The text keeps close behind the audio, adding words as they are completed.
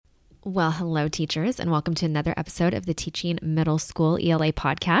Well, hello, teachers, and welcome to another episode of the Teaching Middle School ELA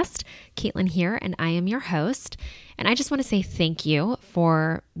podcast. Caitlin here, and I am your host. And I just want to say thank you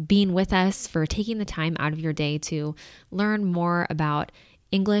for being with us, for taking the time out of your day to learn more about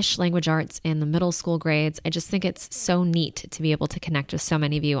English language arts in the middle school grades. I just think it's so neat to be able to connect with so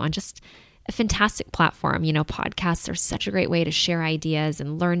many of you on just a fantastic platform. You know, podcasts are such a great way to share ideas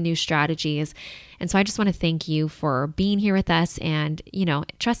and learn new strategies. And so I just want to thank you for being here with us and,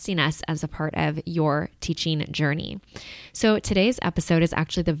 trusting us as a part of your teaching journey. So today's episode is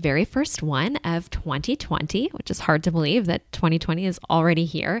actually the very first one of 2020, which is hard to believe that 2020 is already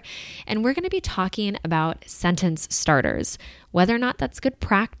here. And we're going to be talking about sentence starters, whether or not that's good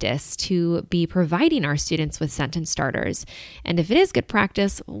practice to be providing our students with sentence starters. And if it is good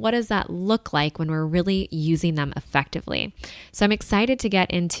practice, what does that look like when we're really using them effectively? So I'm excited to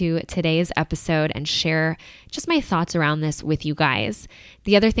get into today's episode and share just my thoughts around this with you guys.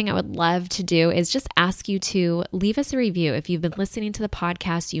 The other thing I would love to do is just ask you to leave us a review. If you've been listening to the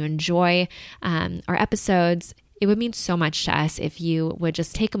podcast, you enjoy our episodes, it would mean so much to us if you would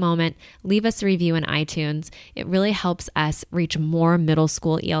just take a moment, leave us a review in iTunes. It really helps us reach more middle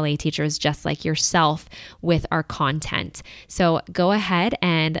school ELA teachers just like yourself with our content. So go ahead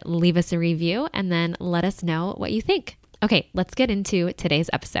and leave us a review and then let us know what you think. Okay, let's get into today's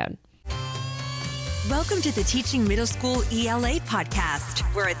episode. Welcome to the Teaching Middle School ELA podcast,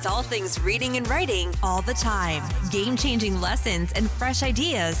 where it's all things reading and writing all the time. Game-changing lessons and fresh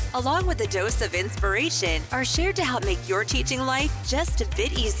ideas, along with a dose of inspiration, are shared to help make your teaching life just a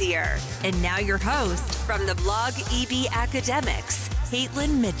bit easier. And now your host from the blog EB Academics,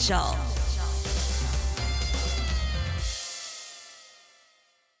 Caitlin Mitchell.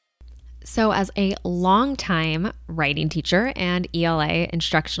 So as a longtime writing teacher and ELA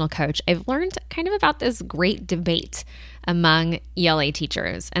instructional coach, I've learned kind of about this great debate among ELA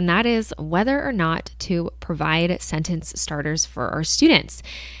teachers, and that is whether or not to provide sentence starters for our students.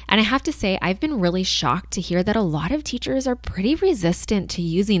 And I have to say, I've been really shocked to hear that a lot of teachers are pretty resistant to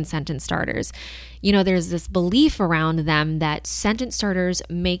using sentence starters. You know, there's this belief around them that sentence starters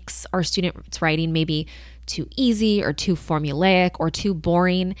makes our students' writing maybe too easy or too formulaic or too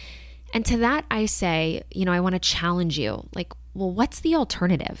boring. And to that, I say, I want to challenge you. Well, what's the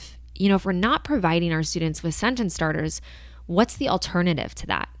alternative? If we're not providing our students with sentence starters, what's the alternative to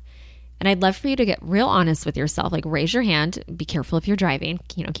that? And I'd love for you to get real honest with yourself. Raise your hand. Be careful if you're driving.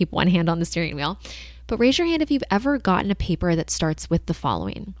 Keep one hand on the steering wheel. But raise your hand if you've ever gotten a paper that starts with the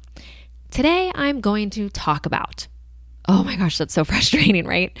following. Today, I'm going to talk about. Oh my gosh, that's so frustrating,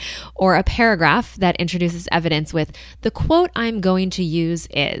 right? Or a paragraph that introduces evidence with the quote I'm going to use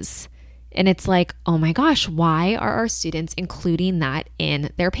is. And it's like, oh my gosh, why are our students including that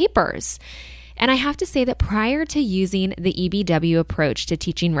in their papers? And I have to say that prior to using the EBW approach to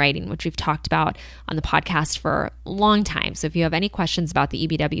teaching writing, which we've talked about on the podcast for a long time. So if you have any questions about the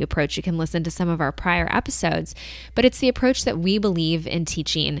EBW approach, you can listen to some of our prior episodes. But it's the approach that we believe in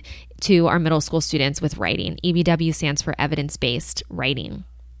teaching to our middle school students with writing. EBW stands for evidence-based writing.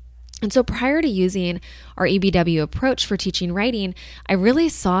 And so prior to using our EBW approach for teaching writing, I really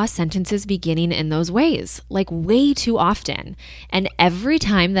saw sentences beginning in those ways, way too often. And every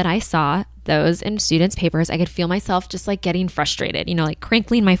time that I saw those in students' papers, I could feel myself just getting frustrated,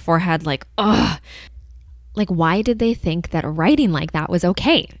 crinkling my forehead, ugh. Why did they think that writing like that was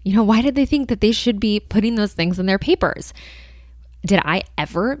okay? Why did they think that they should be putting those things in their papers? Did I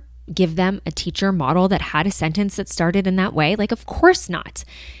ever give them a teacher model that had a sentence that started in that way? Of course not.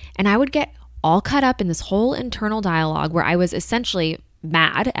 And I would get all caught up in this whole internal dialogue where I was essentially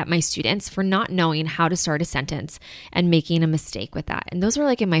mad at my students for not knowing how to start a sentence and making a mistake with that. And those were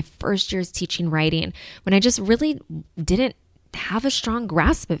in my first years teaching writing when I just really didn't have a strong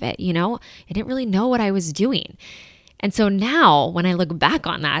grasp of it. I didn't really know what I was doing. And so now when I look back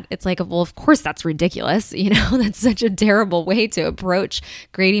on that, it's well, of course that's ridiculous. That's such a terrible way to approach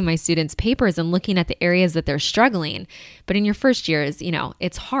grading my students' papers and looking at the areas that they're struggling. But in your first years,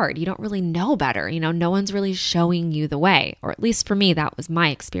 it's hard. You don't really know better. No one's really showing you the way, or at least for me, that was my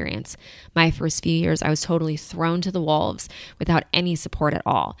experience. My first few years, I was totally thrown to the wolves without any support at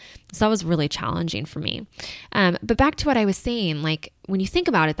all. So that was really challenging for me. But back to what I was saying, when you think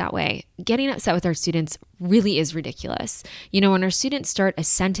about it that way, getting upset with our students really is ridiculous. When our students start a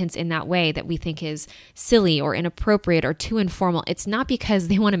sentence in that way that we think is silly or inappropriate or too informal, it's not because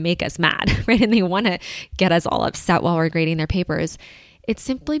they want to make us mad, right? And they want to get us all upset while we're grading their papers. It's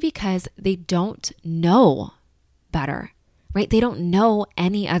simply because they don't know better, right? They don't know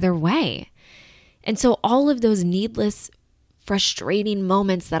any other way. And so all of those needless, frustrating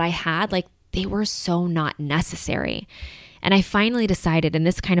moments that I had, they were so not necessary. And I finally decided, and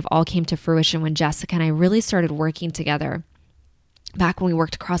this kind of all came to fruition when Jessica and I really started working together back when we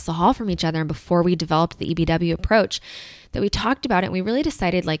worked across the hall from each other and before we developed the EBW approach, that we talked about it and we really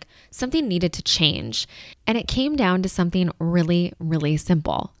decided like something needed to change. And it came down to something really, really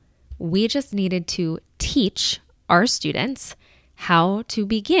simple. We just needed to teach our students how to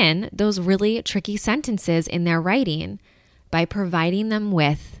begin those really tricky sentences in their writing by providing them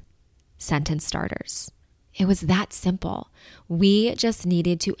with sentence starters. It was that simple. We just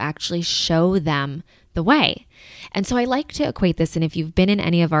needed to actually show them the way. And so I like to equate this, and if you've been in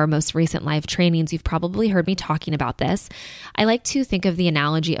any of our most recent live trainings, you've probably heard me talking about this. I like to think of the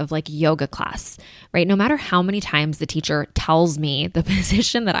analogy of like yoga class, right? No matter how many times the teacher tells me the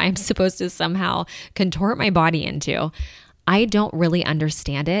position that I'm supposed to somehow contort my body into, I don't really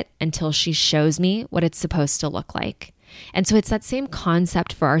understand it until she shows me what it's supposed to look like. And so it's that same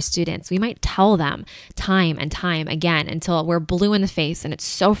concept for our students. We might tell them time and time again until we're blue in the face and it's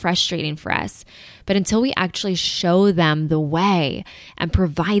so frustrating for us. But until we actually show them the way and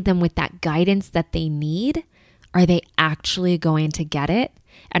provide them with that guidance that they need, are they actually going to get it?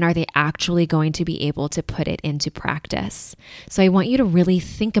 And are they actually going to be able to put it into practice? So I want you to really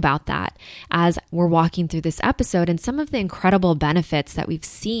think about that as we're walking through this episode and some of the incredible benefits that we've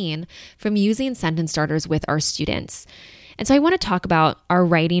seen from using sentence starters with our students. And so I want to talk about our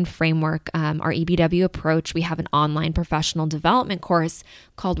writing framework, our EBW approach. We have an online professional development course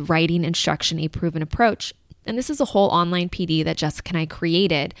called Writing Instruction, a Proven Approach. And this is a whole online PD that Jessica and I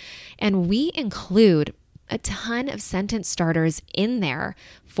created. And we include a ton of sentence starters in there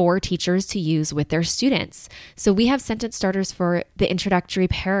for teachers to use with their students. So we have sentence starters for the introductory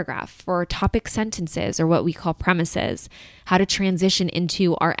paragraph, for topic sentences or what we call premises, how to transition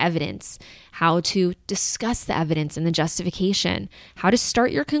into our evidence, how to discuss the evidence and the justification, how to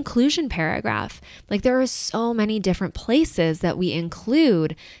start your conclusion paragraph. Like there are so many different places that we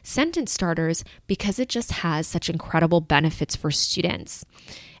include sentence starters because it just has such incredible benefits for students.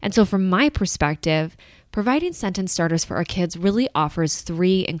 And so from my perspective, providing sentence starters for our kids really offers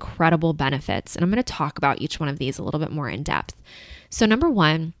 3 incredible benefits. And I'm going to talk about each one of these a little bit more in depth. So number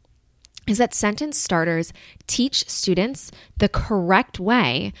 1 is that sentence starters teach students the correct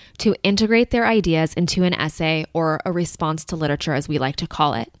way to integrate their ideas into an essay or a response to literature, as we like to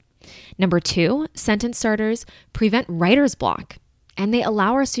call it. Number 2, sentence starters prevent writer's block. And they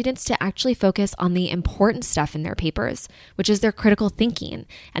allow our students to actually focus on the important stuff in their papers, which is their critical thinking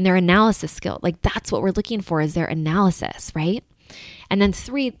and their analysis skill. Like that's what we're looking for is their analysis, right? And then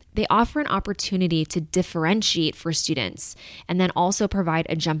 3, they offer an opportunity to differentiate for students and then also provide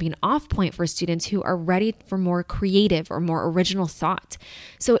a jumping off point for students who are ready for more creative or more original thought.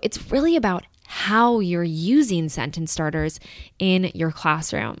 So it's really about how you're using sentence starters in your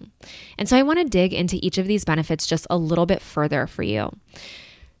classroom. And so I want to dig into each of these benefits just a little bit further for you.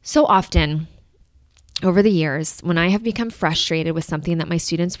 So often over the years, when I have become frustrated with something that my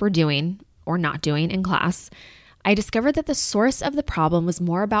students were doing or not doing in class, I discovered that the source of the problem was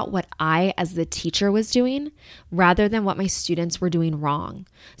more about what I, as the teacher, was doing rather than what my students were doing wrong.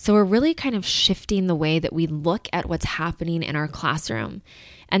 So we're really kind of shifting the way that we look at what's happening in our classroom.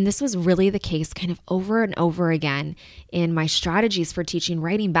 And this was really the case kind of over and over again in my strategies for teaching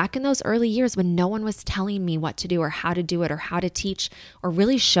writing back in those early years when no one was telling me what to do or how to do it or how to teach or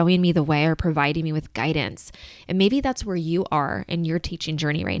really showing me the way or providing me with guidance. And maybe that's where you are in your teaching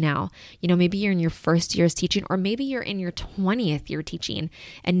journey right now. You know, maybe you're in your first year's teaching or maybe you're in your 20th year teaching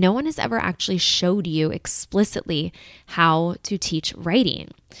and no one has ever actually showed you explicitly how to teach writing.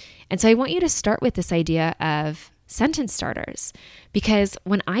 And so I want you to start with this idea of sentence starters, because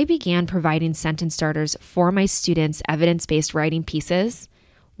when I began providing sentence starters for my students' evidence-based writing pieces,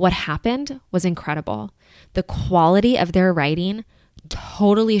 what happened was incredible. The quality of their writing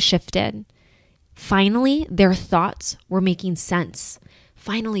totally shifted. Finally, their thoughts were making sense.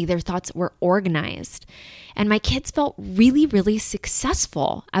 Finally, their thoughts were organized. And my kids felt really, really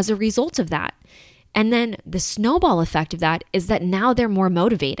successful as a result of that. And then the snowball effect of that is that now they're more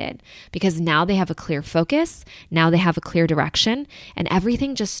motivated because now they have a clear focus, now they have a clear direction, and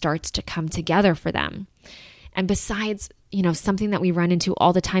everything just starts to come together for them. And besides, something that we run into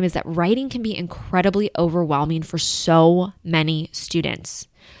all the time is that writing can be incredibly overwhelming for so many students.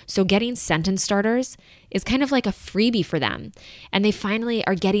 So getting sentence starters is kind of like a freebie for them. And they finally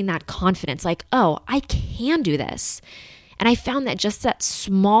are getting that confidence like, oh, I can do this. And I found that just that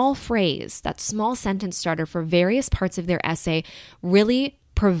small phrase, that small sentence starter for various parts of their essay really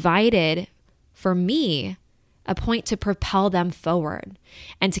provided for me a point to propel them forward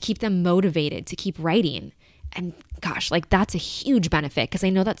and to keep them motivated to keep writing. And gosh, like that's a huge benefit, because I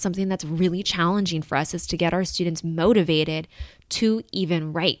know that's something that's really challenging for us, is to get our students motivated to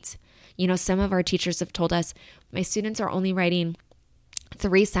even write. Some of our teachers have told us, my students are only writing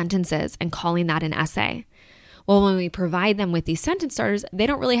 3 sentences and calling that an essay. Well, when we provide them with these sentence starters, they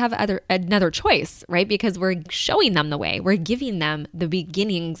don't really have another choice, right? Because we're showing them the way. We're giving them the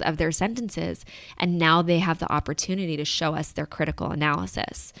beginnings of their sentences, and now they have the opportunity to show us their critical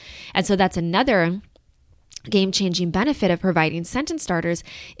analysis. And so that's another game-changing benefit of providing sentence starters,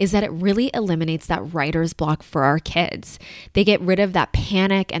 is that it really eliminates that writer's block for our kids. They get rid of that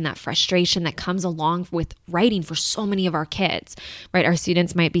panic and that frustration that comes along with writing for so many of our kids, right? Our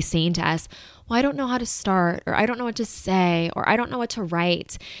students might be saying to us, well, I don't know how to start, or I don't know what to say, or I don't know what to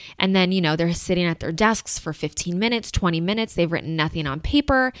write. And then, they're sitting at their desks for 15 minutes, 20 minutes. They've written nothing on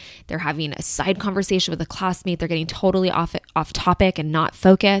paper. They're having a side conversation with a classmate. They're getting totally off topic and not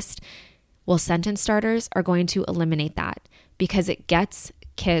focused. Well, sentence starters are going to eliminate that, because it gets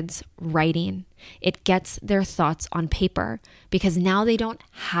kids writing. It gets their thoughts on paper, because now they don't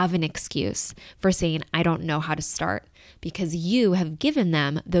have an excuse for saying, I don't know how to start, because you have given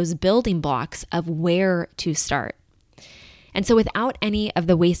them those building blocks of where to start. And so without any of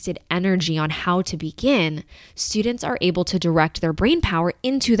the wasted energy on how to begin, students are able to direct their brain power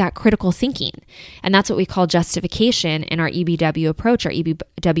into that critical thinking. And that's what we call justification in our EBW approach. Our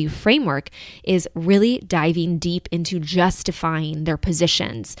EBW framework is really diving deep into justifying their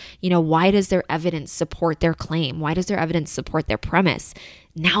positions. Why does their evidence support their claim? Why does their evidence support their premise?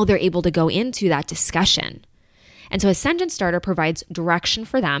 Now they're able to go into that discussion. And so a sentence starter provides direction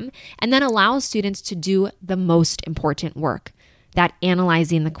for them, and then allows students to do the most important work, that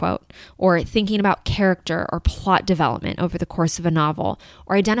analyzing the quote, or thinking about character or plot development over the course of a novel,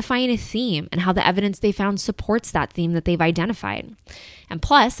 or identifying a theme and how the evidence they found supports that theme that they've identified. And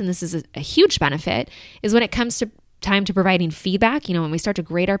plus, and this is a huge benefit, is when it comes to time to providing feedback, when we start to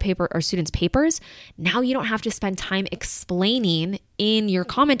grade our students' papers, now you don't have to spend time explaining in your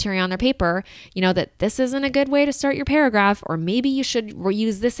commentary on their paper, that this isn't a good way to start your paragraph, or maybe you should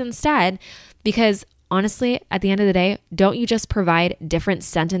use this instead. Because honestly, at the end of the day, don't you just provide different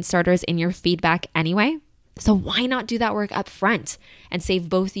sentence starters in your feedback anyway? So why not do that work up front and save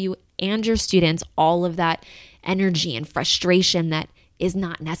both you and your students all of that energy and frustration that is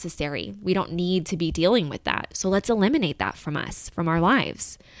not necessary. We don't need to be dealing with that. So let's eliminate that from our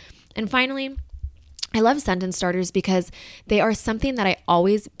lives. And finally, I love sentence starters because they are something that I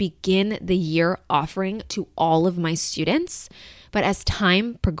always begin the year offering to all of my students. But as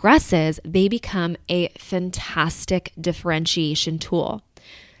time progresses, they become a fantastic differentiation tool.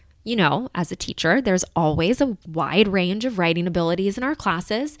 As a teacher, there's always a wide range of writing abilities in our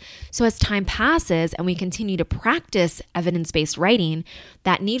classes. So as time passes and we continue to practice evidence-based writing,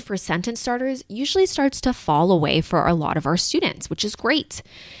 that need for sentence starters usually starts to fall away for a lot of our students, which is great.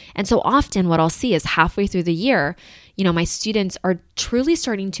 And so often what I'll see is halfway through the year, my students are truly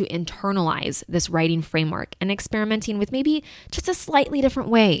starting to internalize this writing framework and experimenting with maybe just a slightly different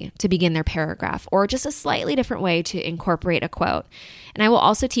way to begin their paragraph, or just a slightly different way to incorporate a quote. And I will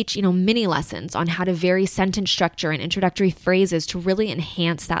also teach, mini lessons on how to vary sentence structure and introductory phrases to really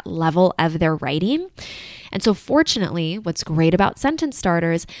enhance that level of their writing. And so fortunately, what's great about sentence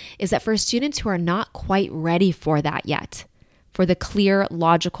starters is that for students who are not quite ready for that yet, for the clear,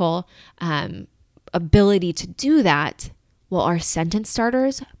 logical, ability to do that, well, our sentence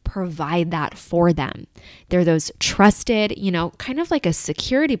starters provide that for them. They're those trusted, kind of like a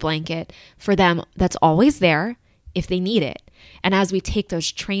security blanket for them that's always there if they need it. And as we take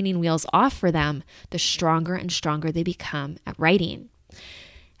those training wheels off for them, the stronger and stronger they become at writing.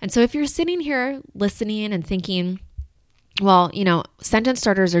 And so if you're sitting here listening and thinking, well, sentence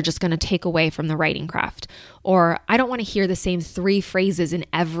starters are just going to take away from the writing craft, or I don't want to hear the same 3 phrases in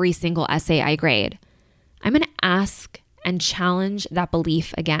every single essay I grade, I'm going to ask and challenge that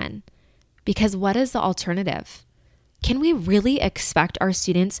belief again. Because what is the alternative? Can we really expect our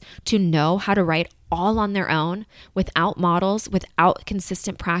students to know how to write all on their own without models, without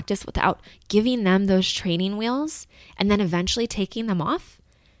consistent practice, without giving them those training wheels and then eventually taking them off?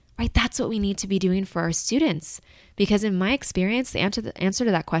 Right? That's what we need to be doing for our students. Because in my experience, the answer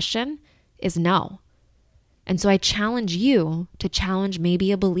to that question is no. And so I challenge you to challenge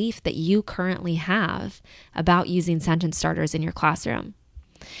maybe a belief that you currently have about using sentence starters in your classroom.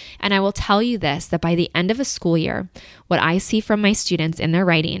 And I will tell you this, that by the end of a school year, what I see from my students in their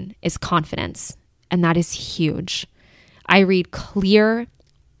writing is confidence. And that is huge. I read clear,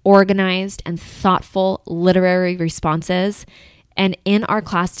 organized, and thoughtful literary responses And in our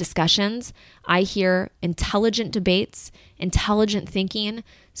class discussions, I hear intelligent debates, intelligent thinking,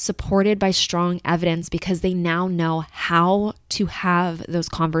 supported by strong evidence because they now know how to have those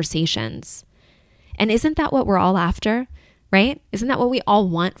conversations. And isn't that what we're all after, right? Isn't that what we all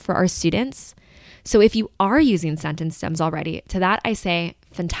want for our students? So if you are using sentence stems already, to that I say,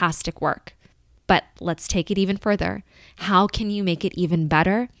 fantastic work. But let's take it even further. How can you make it even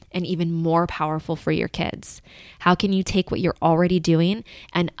better and even more powerful for your kids? How can you take what you're already doing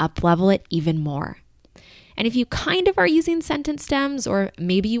and up-level it even more? And if you kind of are using sentence stems, or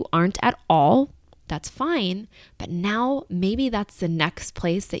maybe you aren't at all, that's fine. But now maybe that's the next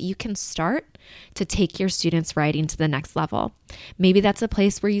place that you can start to take your students' writing to the next level. Maybe that's a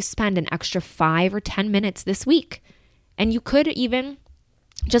place where you spend an extra 5 or 10 minutes this week. And you could even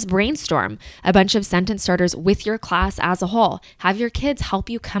just brainstorm a bunch of sentence starters with your class as a whole. Have your kids help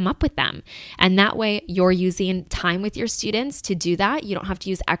you come up with them. And that way you're using time with your students to do that. You don't have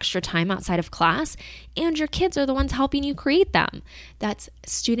to use extra time outside of class. And your kids are the ones helping you create them. That's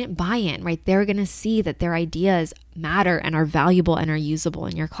student buy-in, right? They're going to see that their ideas matter and are valuable and are usable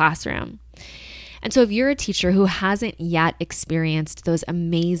in your classroom. And so if you're a teacher who hasn't yet experienced those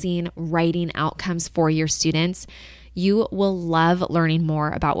amazing writing outcomes for your students, you will love learning more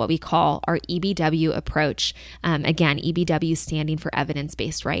about what we call our EBW approach. Again, EBW standing for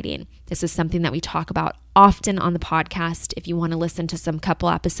evidence-based writing. This is something that we talk about often on the podcast. If you want to listen to some couple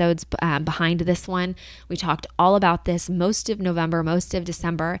episodes behind this one, we talked all about this most of November, most of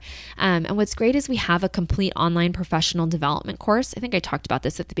December. And what's great is we have a complete online professional development course. I think I talked about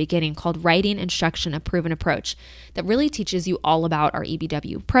this at the beginning, called Writing Instruction, a Proven Approach, that really teaches you all about our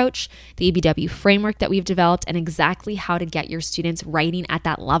EBW approach, the EBW framework that we've developed, and exactly how to get your students writing at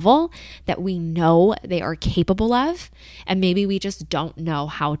that level that we know they are capable of. And maybe we just don't know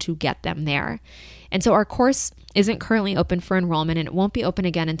how to get them there. And so our course isn't currently open for enrollment, and it won't be open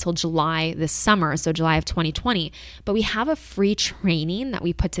again until July this summer, so July of 2020. But we have a free training that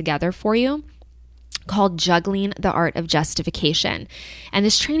we put together for you called Juggling the Art of Justification. And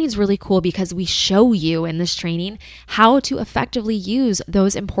this training is really cool because we show you in this training how to effectively use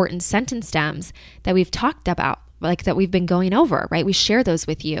those important sentence stems that we've talked about, like that we've been going over, right? We share those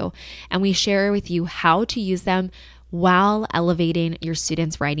with you, and we share with you how to use them while elevating your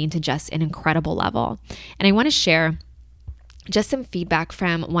students' writing to just an incredible level. And I want to share just some feedback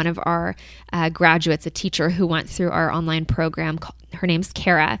from one of our graduates, a teacher who went through our online program. Her name's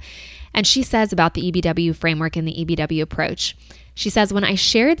Kara, and she says about the EBW framework and the EBW approach. She says, when I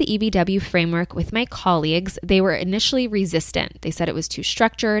shared the EBW framework with my colleagues, they were initially resistant. They said it was too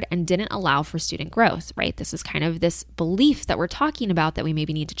structured and didn't allow for student growth, right? This is kind of this belief that we're talking about that we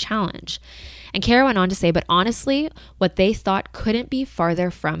maybe need to challenge. And Kara went on to say, but honestly, what they thought couldn't be farther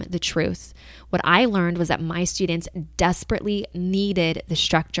from the truth. What I learned was that my students desperately needed the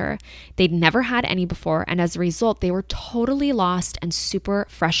structure. They'd never had any before, and as a result, they were totally lost and super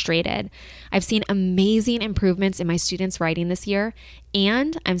frustrated. I've seen amazing improvements in my students' writing this year,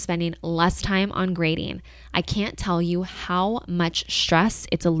 and I'm spending less time on grading. I can't tell you how much stress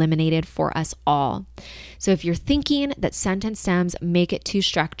it's eliminated for us all. So if you're thinking that sentence stems make it too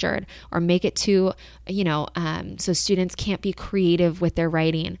structured or make it too, so students can't be creative with their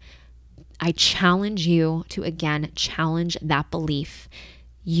writing, I challenge you to, again, challenge that belief.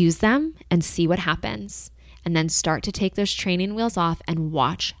 Use them and see what happens. And then start to take those training wheels off and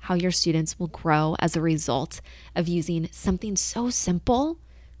watch how your students will grow as a result of using something so simple,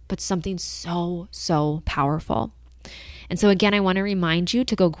 but something so, so powerful. And so again, I want to remind you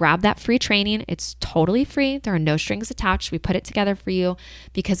to go grab that free training. It's totally free. There are no strings attached. We put it together for you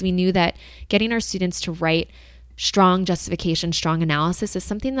because we knew that getting our students to write strong justification, strong analysis is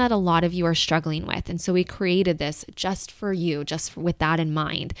something that a lot of you are struggling with. And so we created this just for you, with that in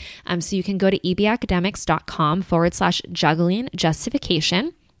mind. So you can go to ebacademics.com/juggling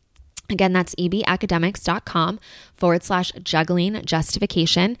justification. Again, that's ebacademics.com/juggling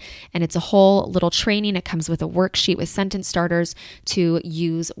justification. And it's a whole little training. It comes with a worksheet with sentence starters to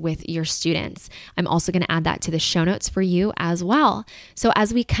use with your students. I'm also going to add that to the show notes for you as well. So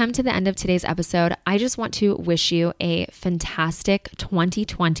as we come to the end of today's episode, I just want to wish you a fantastic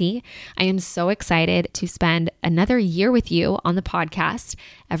 2020. I am so excited to spend another year with you on the podcast.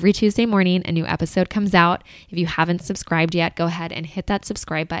 Every Tuesday morning, a new episode comes out. If you haven't subscribed yet, go ahead and hit that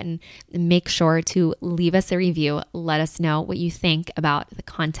subscribe button. Make sure to leave us a review. Let us know what you think about the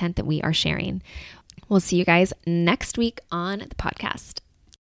content that we are sharing. We'll see you guys next week on the podcast.